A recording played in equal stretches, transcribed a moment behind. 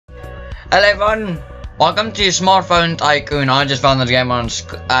Hello everyone, welcome to Smartphone Tycoon. I just found this game on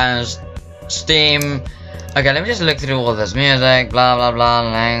Steam. Okay, let me just look through all this music, blah blah blah,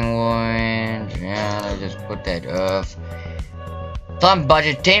 language. Yeah, let's just put that off. Time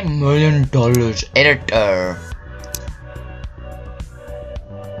budget $10 million. Editor.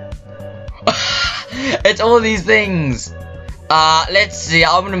 It's all these things. Let's see.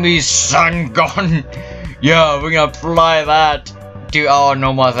 I'm gonna be sun gone. Yeah, we're gonna apply that to our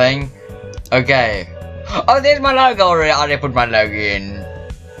normal thing. Okay. Oh, there's my logo already. I didn't put my logo in.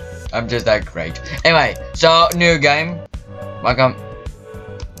 I'm just that great. Anyway, so new game. Welcome.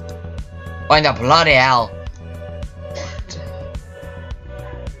 What the bloody hell?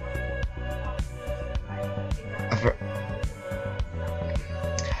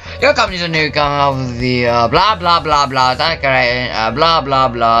 Your company's a new come of the blah blah blah blah. That's great. Blah blah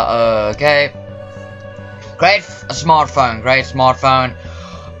blah. Okay. Great smartphone. Great smartphone.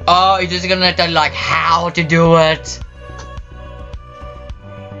 Oh, you're just gonna tell like how to do it.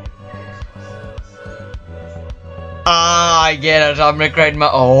 Ah, I get it. I'm gonna create my.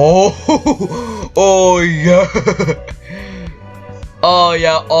 Oh, oh yeah. Oh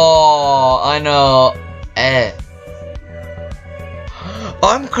yeah. Oh, I know.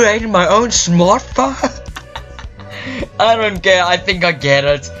 I'm creating my own smartphone. I don't care. I think I get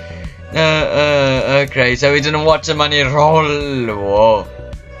it. Okay. So we're gonna watch the money roll. Whoa.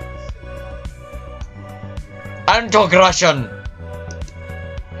 I don't talk Russian.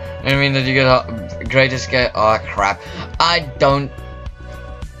 I mean that you get a greatest game. Oh crap. I don't.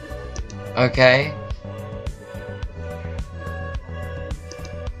 Okay.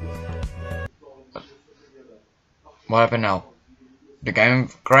 What happened now? The game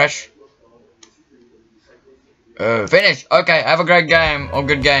crash? Finish. Okay, have a great game or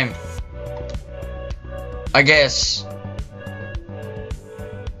good game. I guess.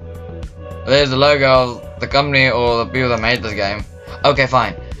 There's the logo of the company or the people that made this game. Okay,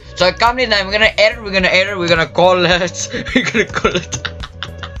 fine. So company name, we're gonna edit, we're gonna call it we're gonna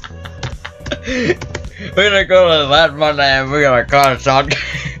call it that one name, we're gonna call it short.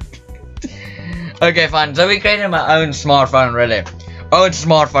 Okay, fine. So we created my own smartphone, really. Own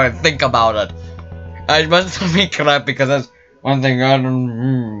smartphone, think about it. It must be crap because that's one thing I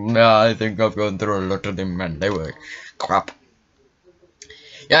don't I think I've gone through a lot of them and they were crap.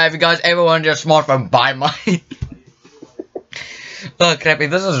 Yeah, if you guys ever want your smartphone, buy mine. Oh crap, if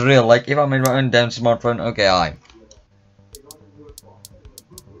this is real, like if I made my own damn smartphone, okay,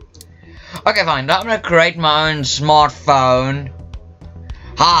 okay, fine, I'm gonna create my own smartphone.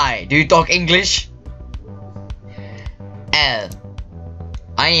 Hi, do you talk English? L.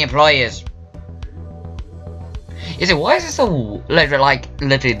 I need employers. You see, why is it so like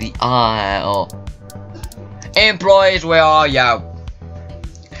literally the or employees, where are you?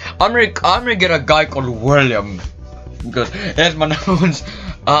 I'm gonna get a guy called William because here's my nose.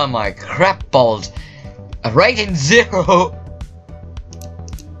 Oh my crap balls. Rating 0.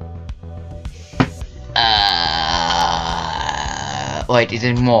 Wait, is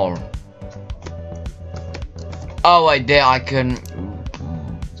it more? Oh wait, there I can.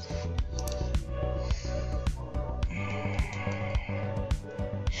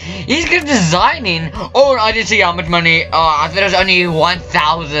 He's good designing. Oh, I didn't see how much money. Oh, I thought it was only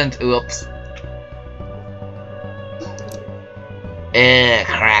 1,000. Oops.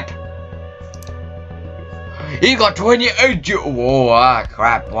 Crap. He got 28. Oh,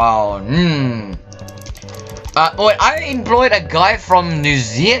 crap. Wow. Wait, I employed a guy from New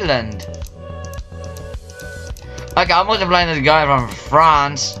Zealand. Okay, I'm multiplying this guy from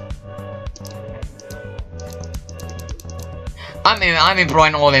France. I'm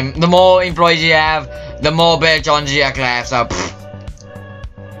employing all them. The more employees you have, the more better chances you have. So,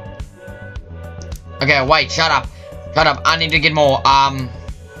 okay, wait, shut up. Shut up. I need to get more.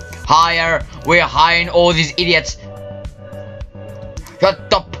 Hire. We're hiring all these idiots.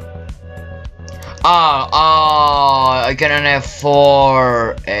 Shut up. I can only have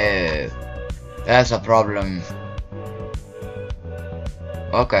 4. That's a problem.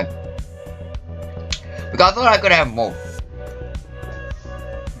 Okay. Because I thought I could have more.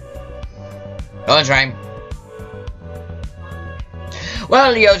 Don't try.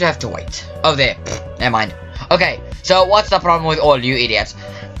 Well, you also have to wait. Oh, there. Never mind. Okay, so what's the problem with all you idiots?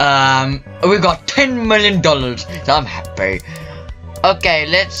 We got $10 million, so I'm happy. Okay,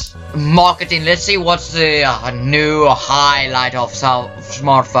 let's marketing. Let's see what's the new highlight of some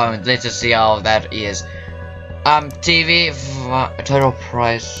smartphones. Let's just see how that is. TV total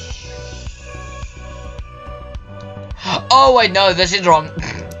price. Oh wait, no, this is wrong.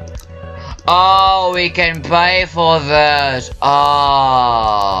 Oh, we can pay for this.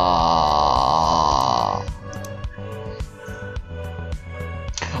 Ah.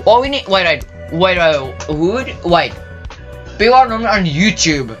 What we need, wait, who would, wait, people are normally on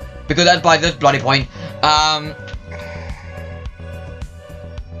YouTube, because that's by this bloody point. I'm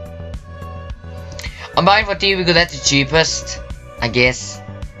buying for TV because that's the cheapest, I guess.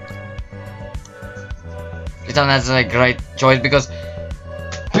 This time that's a great choice because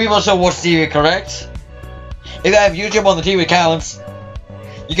people still watch TV, correct? If you have YouTube on the TV accounts,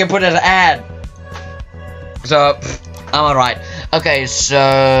 you can put it as an ad. So, I'm alright. Okay,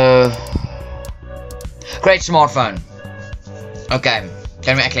 so... Great smartphone. Okay,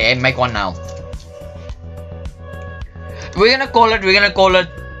 can we actually make one now? We're gonna call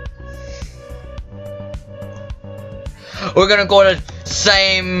it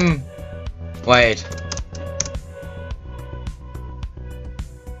same... Wait.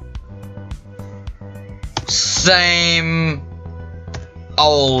 Same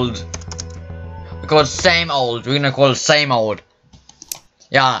old. We call it same old. We're gonna call it same old.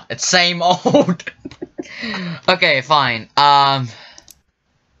 Yeah, it's same old. Okay, fine.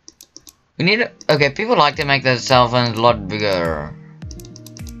 We need to, okay, people like to make their cell phones a lot bigger.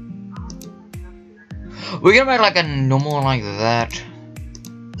 We're gonna make like a normal like that.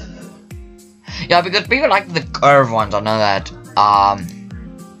 Yeah, because people like the curved ones, I know that.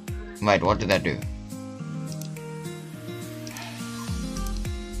 Wait, what did that do?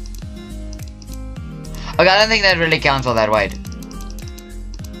 Okay, I don't think that really counts for that, wait.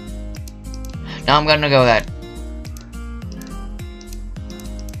 Now I'm gonna go with that.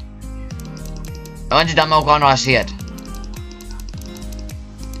 I want to demo when I see it.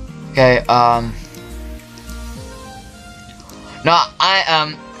 Okay, no,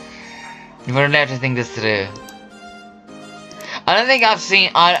 you're gonna have to think this through. I don't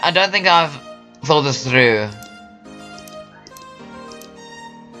think I've thought this through.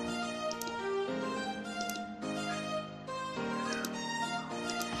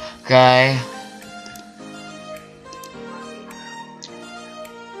 Okay.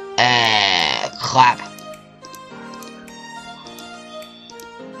 Crap.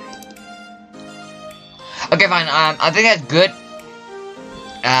 Okay, fine. I think that's good.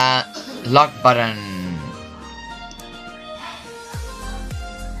 Lock button.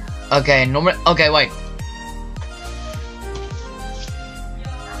 Okay, normal. Okay, wait.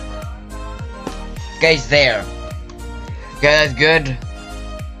 Okay, it's there. Okay, that's good.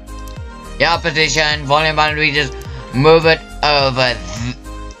 Yeah, position, volume button. We just move it over.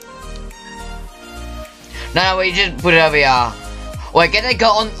 No, we just put it over here. Wait, can it go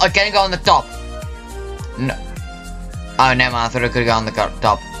on? Or can it go on the top? No. Oh, never mind. I thought it could go on the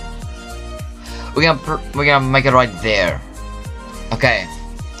top. We're gonna make it right there. Okay,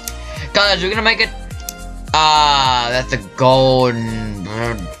 guys, we're gonna make it. That's a golden.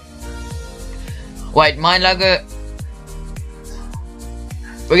 Wait, my logo.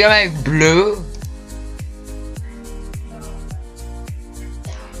 We're gonna make blue.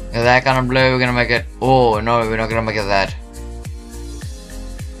 That kind of blue. We're gonna make it. Oh no, we're not gonna make it that.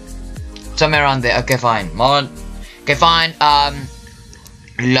 Somewhere around there. Okay, fine. Okay, fine.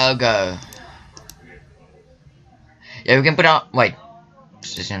 Logo. Yeah, we can put out. Wait,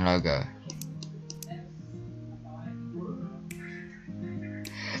 position logo.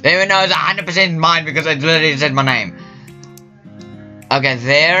 They even know it's 100% mine because I literally said my name. Okay,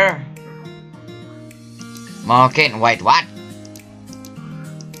 there. Marking. Wait, what?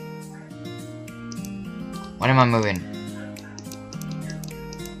 What am I moving?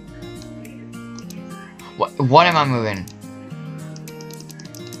 What am I moving?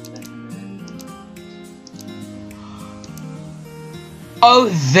 Oh,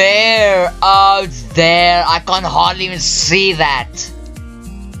 there! Oh, it's there! I can't hardly even see that!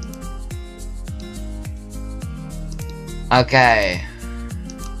 Okay.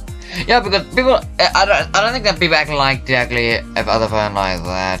 Yeah, because people... I don't think that people actually like to actually have other phone like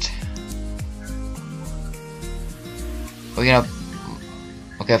that. We're gonna...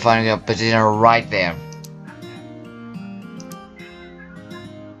 Okay, fine, we're gonna position it right there.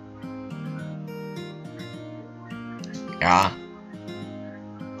 Yeah.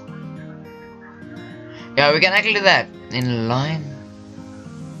 Yeah, we can actually do that. In line.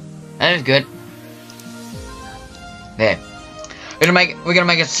 That is good. There. We're gonna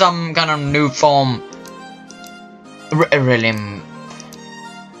make it some kind of new form. Really.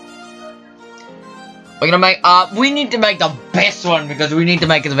 We're gonna make. We need to make the best one because we need to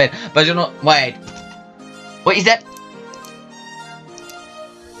make it the best. But you know, wait. What is that?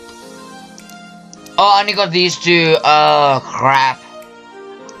 Oh, I only got these two. Oh, crap.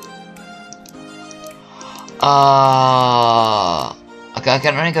 Okay, I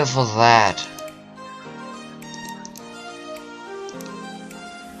can only go for that.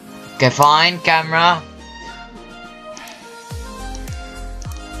 Okay, fine, camera.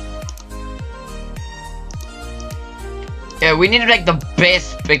 Yeah, we need to take the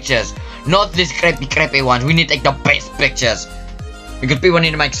best pictures, not these crappy ones. We need to take the best pictures because people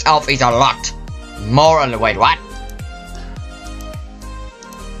need to make selfies a lot more. On the wait, what?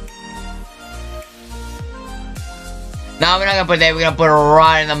 No, we're not gonna put it there. We're gonna put it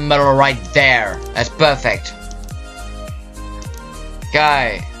right in the middle, right there. That's perfect.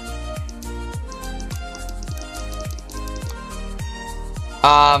 Okay.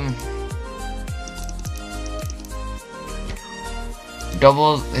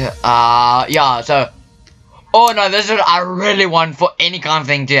 Double. Yeah. So. Oh no, this is what I really want for any kind of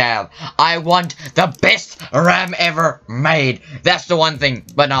thing to have. I want the best RAM ever made. That's the one thing.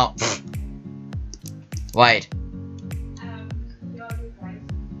 But no. Wait.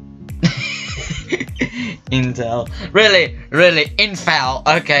 Intel. Really? Intel.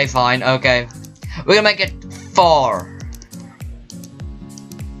 Okay, fine. Okay. We're gonna make it 4.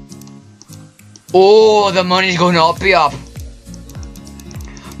 Oh, the money's going up.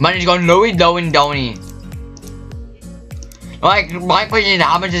 Money's going lowy. Like, my question is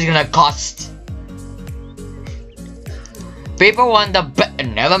how much is gonna cost? People want the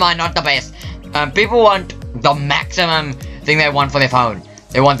never mind, not the best. People want the maximum thing they want for their phone.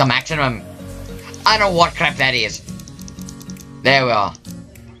 They want the maximum. I don't know what crap that is. There we are.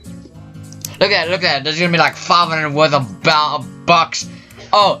 Look at it. There's gonna be like 500 worth of bucks.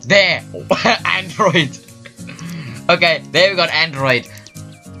 Oh, there. Android. Okay, there we got Android.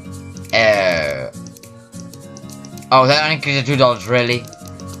 Oh, that only increased to $2, really?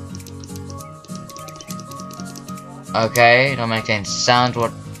 Okay, don't make any sound.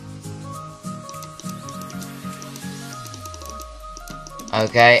 What?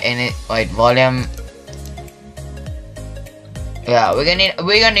 Okay, wait, volume. Yeah, we're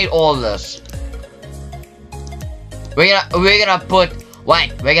gonna need all this. We're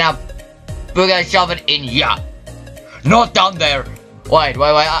gonna shove it in here, not down there. Wait.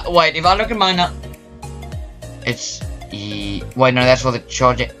 If I look at mine now, it's wait, no, that's for the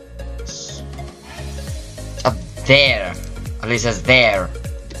charger. It's up there. At least it's there.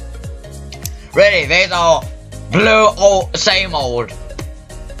 Ready? There's our blue old same old.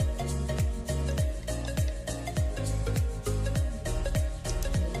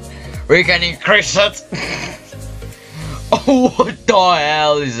 We can increase it. Oh, what the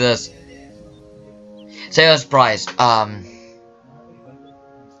hell is this? Sales price.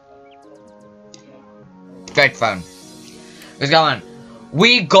 Great phone. Let's go on.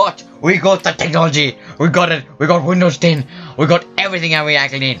 We got the technology. We got it. We got Windows 10. We got everything that we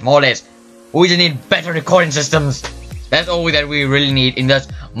actually need, more or less. We just need better recording systems. That's all that we really need in this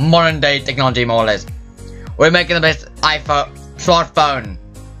modern day technology, more or less. We're making the best smartphone.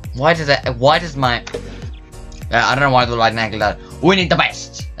 Why does my I don't know why the lighting like that. We need the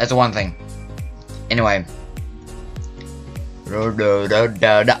best. That's the one thing. Anyway. Are we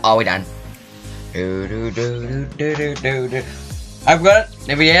done? I've got it.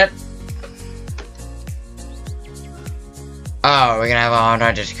 Never yet. Oh, we're gonna have a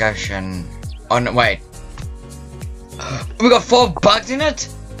hard discussion. Oh no, wait. We got 4 bugs in it?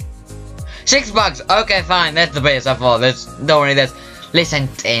 6 bugs. Okay, fine. That's the best so far. Don't worry. That's less than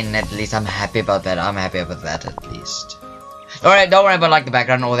 10 at least. I'm happy about that. I'm happy about that at least. Alright, don't worry about like the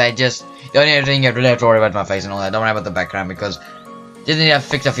background and all that. Just the only thing you really have to worry about my face and all that. Don't worry about the background because just need to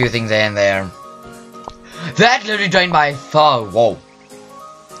fix a few things there and there. That literally drained by far. Whoa.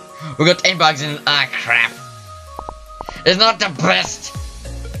 We got 10 bugs in. Ah, crap. It's not the best.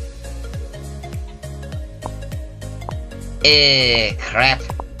 Crap.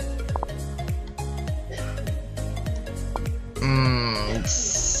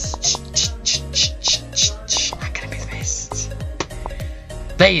 Not gonna be the best.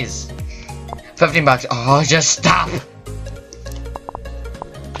 Please. 15 bucks. Oh, just stop.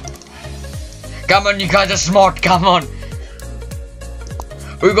 Come on, you guys are smart. Come on.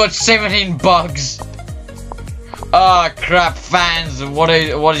 We got 17 bugs. Oh crap, fans. What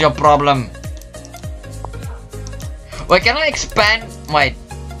is your problem? Wait, can I expand? Wait.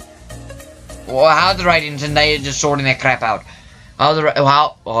 Well, how the ratings and they just sorting their crap out?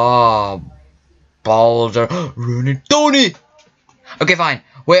 Oh, balls are ruining Tony. Okay, fine.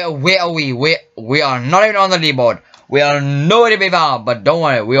 Where are we? We are not even on the leaderboard. We are nowhere to be found, but don't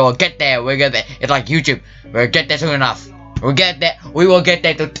worry, we will get there. We'll get there. It's like YouTube. We'll get there soon enough. We'll get there. We will get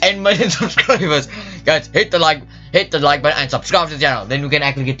there to 10 million subscribers. Guys, hit the like button and subscribe to the channel. Then we can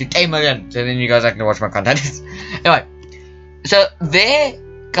actually get to 10 million. So then you guys actually watch my content. Anyway, so their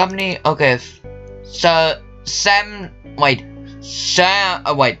company. Okay, so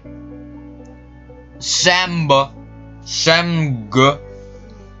Samba, Samga,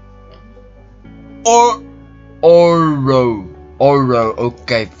 or Oro.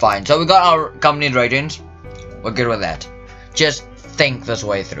 Okay, fine. So we got our company ratings. We're good with that. Just think this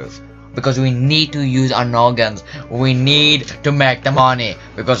way through, because we need to use our noggins. We need to make the money,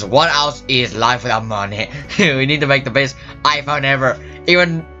 because what else is life without money? We need to make the best iPhone ever.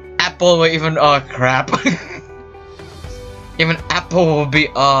 Even Apple will even crap. Even Apple will be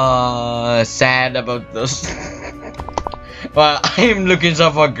sad about this. Well, I'm looking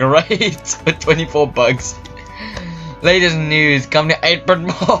so far great with 24 bucks. Latest news, company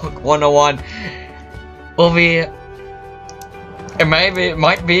 8-Bitmark101 will be, it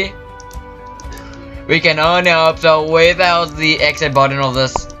might be. We can only hope so without the exit button of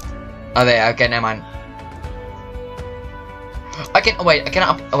this. Oh, there, okay, never mind. Wait,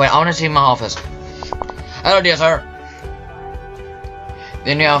 I want to see my office. Hello, dear sir.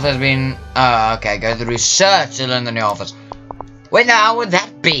 The new office has been, okay, go to research still in the new office. Wait, now, how would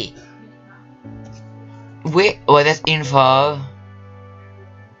that be? Wait, that's info.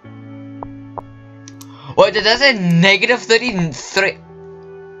 Wait, does that say -33?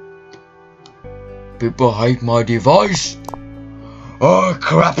 People hate my device. Oh,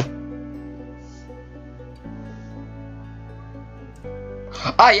 crap.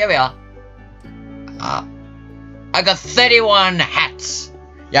 Oh, here we are. I got 31 hats.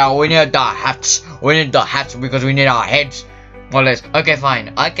 Yeah, we need the hats. We need the hats because we need our heads. More or less. Okay,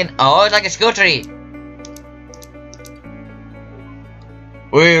 fine. I can. Oh, it's like a scootery.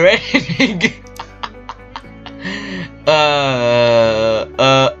 We ready?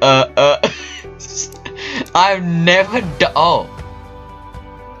 I've never done. Oh,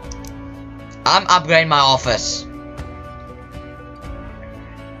 I'm upgrading my office.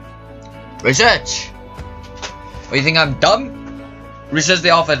 Research. What, you think I'm dumb? Research the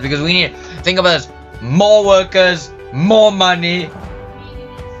office because we need. Think about this: more workers, more money,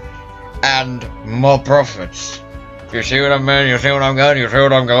 and more profits. You see what I mean? You see what I'm going? You see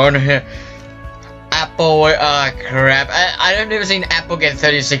what I'm going here? Apple, crap. I have never seen Apple get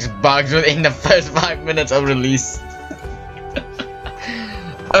 36 bucks within the first 5 minutes of release.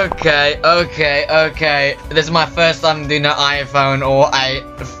 Okay. This is my first time doing an iPhone or a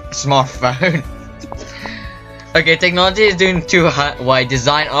smartphone. Okay, technology is doing too high.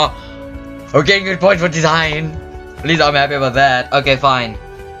 Design. Oh, okay, good point for design. At least I'm happy about that. Okay, fine.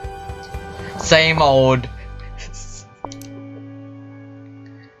 Same old.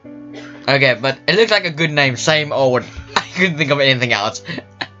 Okay, but it looks like a good name. Same old. I couldn't think of anything else.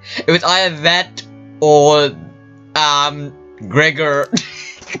 It was either that or Gregor.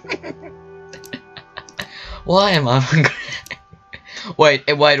 Why am I hungry? Wait.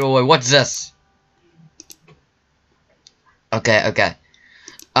 What's this? Okay.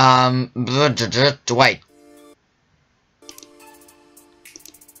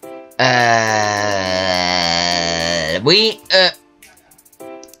 Wait.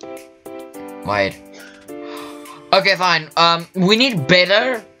 Wait. Okay, fine. We need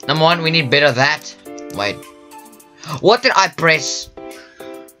better. Number one, we need better that. Wait. What did I press?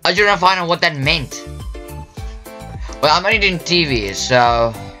 I didn't find out what that meant. Well, I'm only doing TV,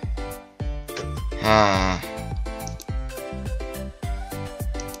 so.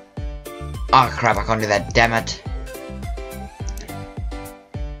 Oh crap! I can't do that. Damn it.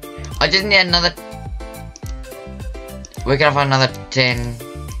 I just need another. Where can I find another 10?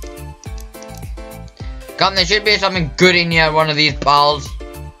 Come, there should be something good in here, one of these piles.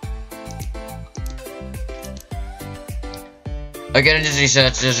 Okay, just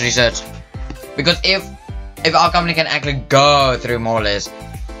research. Because if our company can actually go through more or less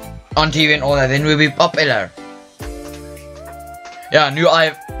on TV and all that, then we'll be popular. Yeah, new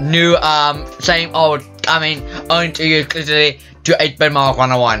same old. I mean, owned to you clearly to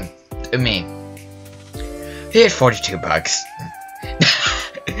 8-Bitmark101 to me. Here's 42 bucks.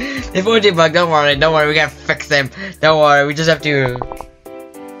 They're 40 bucks, don't worry, we can fix them. Don't worry, we just have to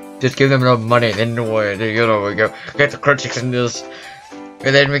just give them enough money, then don't worry, you know, we go get the critics in this.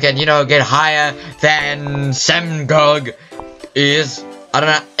 And then we can, you know, get higher than Samgog is. I don't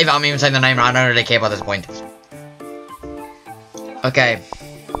know if I'm even saying the name right, I don't really care about this point. Okay.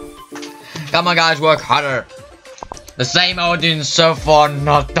 Come on guys, work harder. The same audience so far,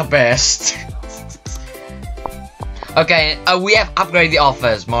 not the best. Okay, we have upgraded the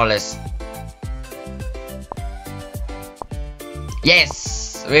offers, more or less.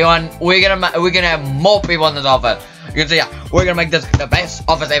 Yes, we're gonna have more people on this offer. You can see, yeah, we're gonna make this the best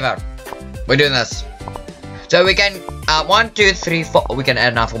offers ever. We're doing this, so we can 1, 2, 3, 4. We can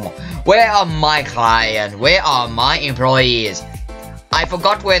add now 4 more. Where are my clients? Where are my employees? I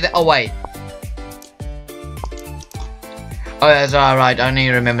forgot where the. Oh wait. Oh, that's alright. I need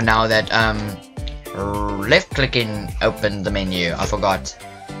to remember now that left clicking opened the menu. I forgot.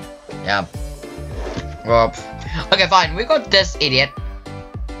 Yeah. Well, okay, fine. We got this idiot.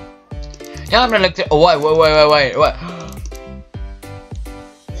 Now I'm gonna look. Oh, wait.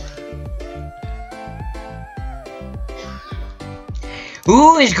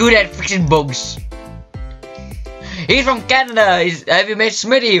 Who is good at fixing bugs? He's from Canada. Have you met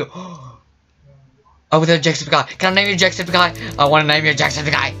Smitty? Oh, with a Jacksepticeye. Can I name you Jacksepticeye? I want to name you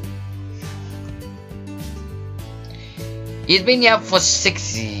Jacksepticeye. He's been here for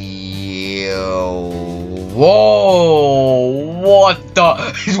 6 years. Whoa! What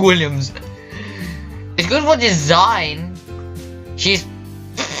the? It's Williams. It's good for design. She's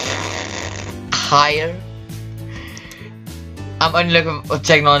higher. I'm only looking for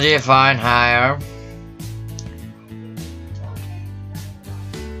technology. Fine, higher.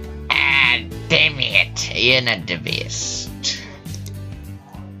 And damn it, you're not the best.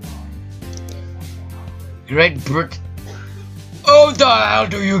 Great Brit. Oh, the hell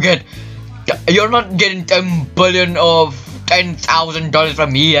do you get? You're not getting $10 billion of $10,000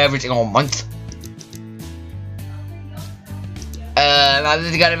 from me every single month.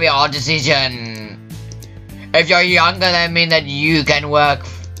 This is gonna be a hard decision. If you're younger, that means that you can work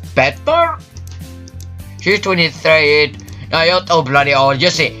better. She's 23. No, you're so bloody old. You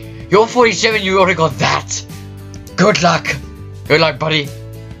see, you're 47. You already got that. Good luck. Good luck, buddy.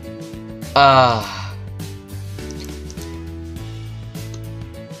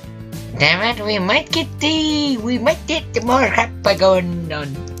 Damn it, we might get the more crap by going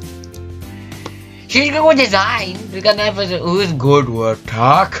on. She's good with design. We're gonna have who's good with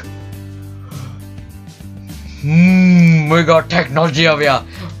tech. We got technology over here.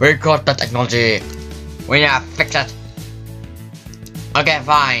 We got the technology. We need to fix it. Okay,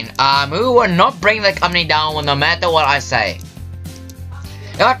 fine. We will not bring the company down no matter what I say.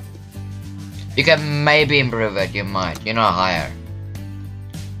 You know what? You can maybe improve it. You might. You're not higher.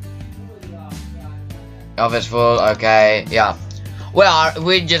 Office full. Okay. Yeah. Well,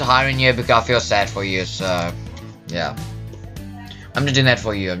 we're just hiring you because I feel sad for you. So, yeah. I'm just doing that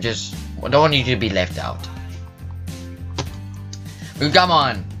for you. I don't want you to be left out. Come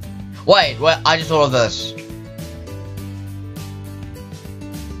on. Wait, I just thought of this.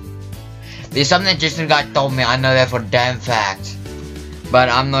 There's something that Jason guy told me. I know that for damn fact. But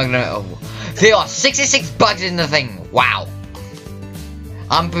I'm not gonna. Oh. There are 66 bugs in the thing. Wow.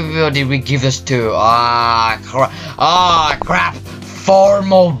 How many people did we give this to? Crap. 4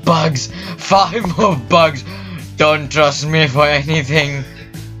 more bugs. 5 more bugs. Don't trust me for anything.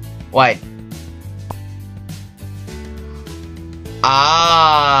 Wait.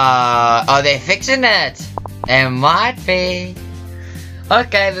 Are they fixing it? It might be.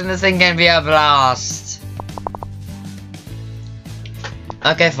 Okay, then this thing can be a blast.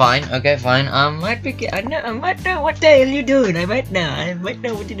 Okay, fine. I might know what the hell you're doing. I might know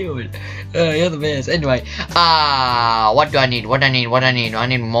what you're doing. You're the best. Anyway, what do I need? I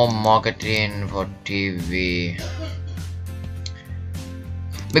need more marketing for TV.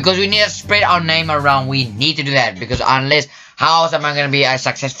 Because we need to spread our name around. We need to do that because unless, how else am I gonna be a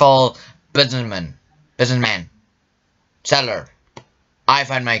successful businessman, seller,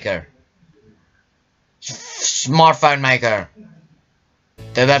 iPhone maker, smartphone maker,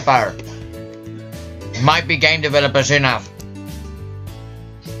 developer, might be game developer soon enough.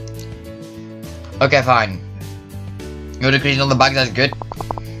 Okay, fine. You're decreasing all the bugs. That's good.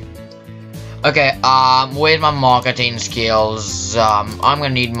 Okay, where's my marketing skills? I'm gonna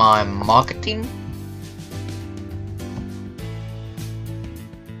need my marketing.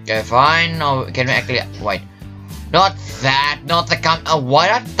 Okay, fine. No, can we actually wait? Not that, not the why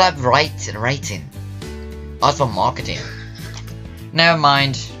not that writing? That's for marketing. Never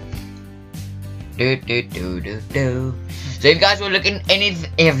mind. So if you guys were looking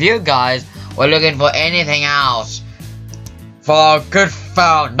if you guys were looking for anything else for a good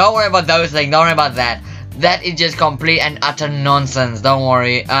phone, don't worry about those things. Don't worry about that. That is just complete and utter nonsense. Don't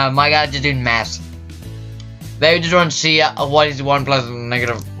worry. My guy just doing maths. They just want to see what is 1 plus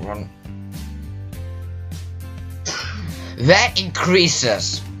negative 1. That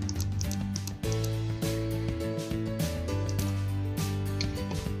increases.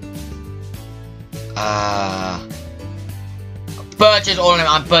 Purchase all of them.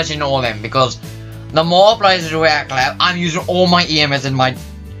 I'm purchasing all of them because the more places we have, I'm using all my EMS and my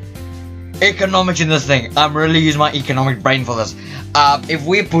economics in this thing. I'm really using my economic brain for this. If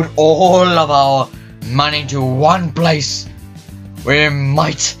we put all of our money to one place, we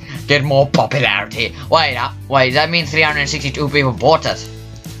might get more popularity. Wait, that means 362 people bought it.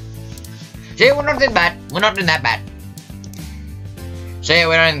 See, we're not that bad. See,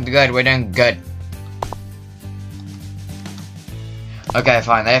 we're doing good. We're doing good. Okay,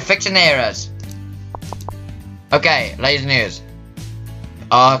 fine. They're fixing the errors. Okay, latest news.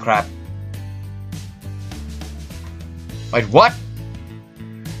 Oh crap. Wait, what?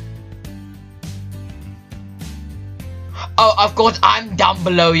 Oh, of course, I'm down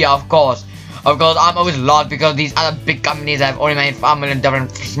below here, of course. Of course, I'm always lost because these other big companies have already made 5 million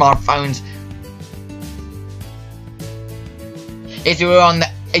different smartphones. It's we're on the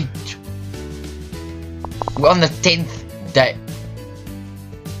 8th. We're on the 10th day.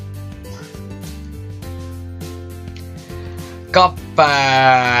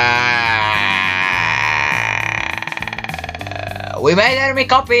 We made enemy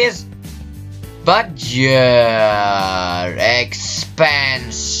copies. Budget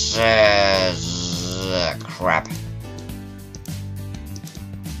expenses. Crap.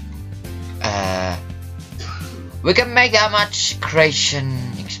 We can make that much creation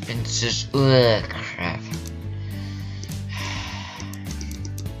expenses. Ugh, crap.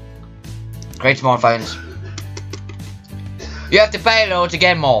 Great smartphones. You have to pay a little to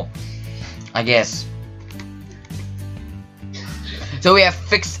get more, I guess. So we have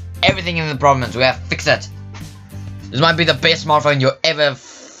fixed everything in the problems. We have fixed it. This might be the best smartphone you'll ever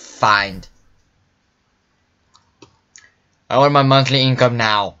find. I want my monthly income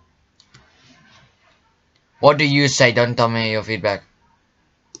now. What do you say? Don't tell me your feedback.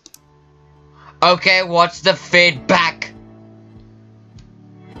 Okay, what's the feedback?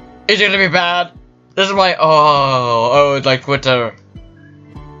 Is it gonna be bad? This is my it's like Twitter.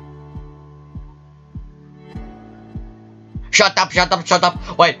 Shut up, shut up, shut up.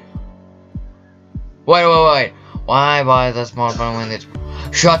 Wait. Wait. Why buy the smartphone when it's...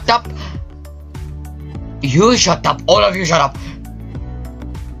 Shut up. You shut up. All of you shut up.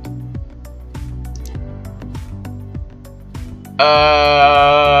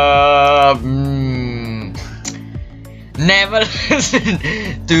 Never listen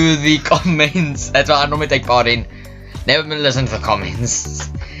to the comments. That's what I normally take part in. Never listen to the comments.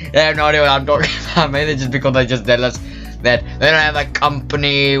 They have no idea what I'm talking about. Maybe just because they just tell us that they don't have a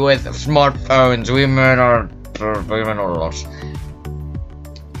company with smartphones. Women are lost.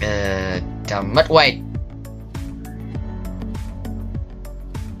 Damn it. Wait.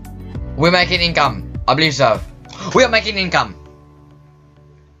 We're making income. I believe so. We are making income.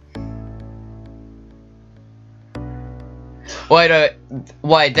 Wait,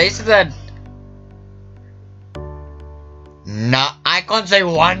 they said that... Nah, I can't say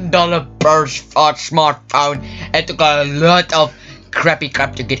 $1 per smartphone. It took a lot of crappy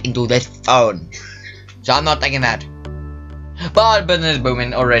crap to get into this phone. So I'm not taking that. But our business is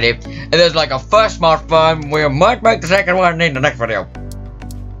booming already. It is like a first smartphone. We might make the second one in the next video.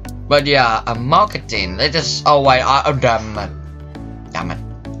 But yeah, marketing. Let's just... Oh wait, damn it. Damn it.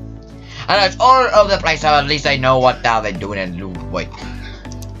 I know it's all over the place, so at least I know what now they're doing and do. Wait.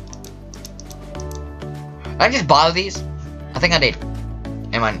 Did I just buy these? I think I did.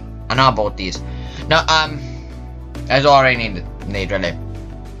 Hey man, I know I bought these. No, that's all I need really.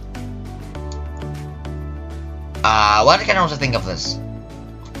 What can I also think of this?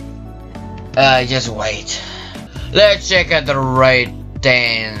 Just wait. Let's check out the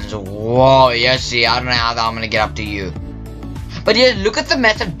ratings. Whoa, yes, see, I don't know how I'm gonna get up to you. But yeah, look at the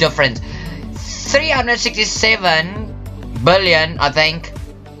massive difference. 367 billion, I think.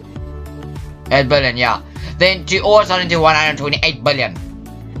 8 billion, yeah. Then to all sudden to 128 billion.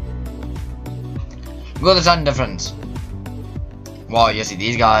 Look at the sudden difference. Wow, you see,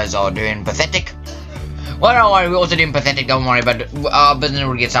 these guys are doing pathetic. Well, don't worry, we're also doing pathetic, don't worry, but our business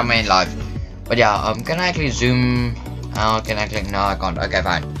will get somewhere in life. But yeah, can I actually zoom out? Can I click? No, I can't. Okay,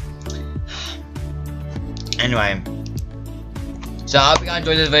 fine. Anyway. So I hope you guys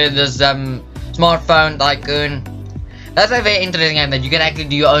enjoyed this video, this smartphone tycoon. That's a very interesting game that you can actually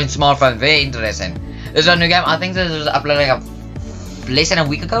do your own smartphone. Very interesting. This is a new game. I think this was uploaded like less than a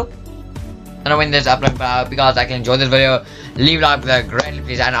week ago. I don't know when this upload, but I hope you guys actually enjoyed this video. Leave a like with a greatly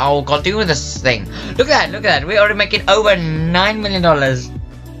please, and I will continue with this thing. Look at that, look at that. We're already making over $9 million.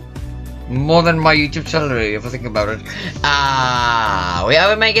 More than my YouTube salary, if I think about it. We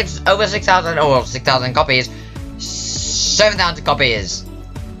are making over 6,000 or 6,000 copies. 7,000 copies.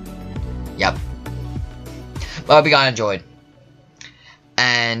 Yep. But I hope you guys enjoyed.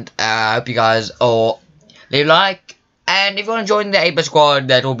 And I hope you guys all leave a like. And if you want to join the 8-Bit squad,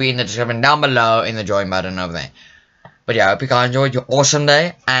 that will be in the description down below in the join button over there. But yeah, I hope you guys enjoyed your awesome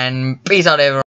day. And peace out, everyone.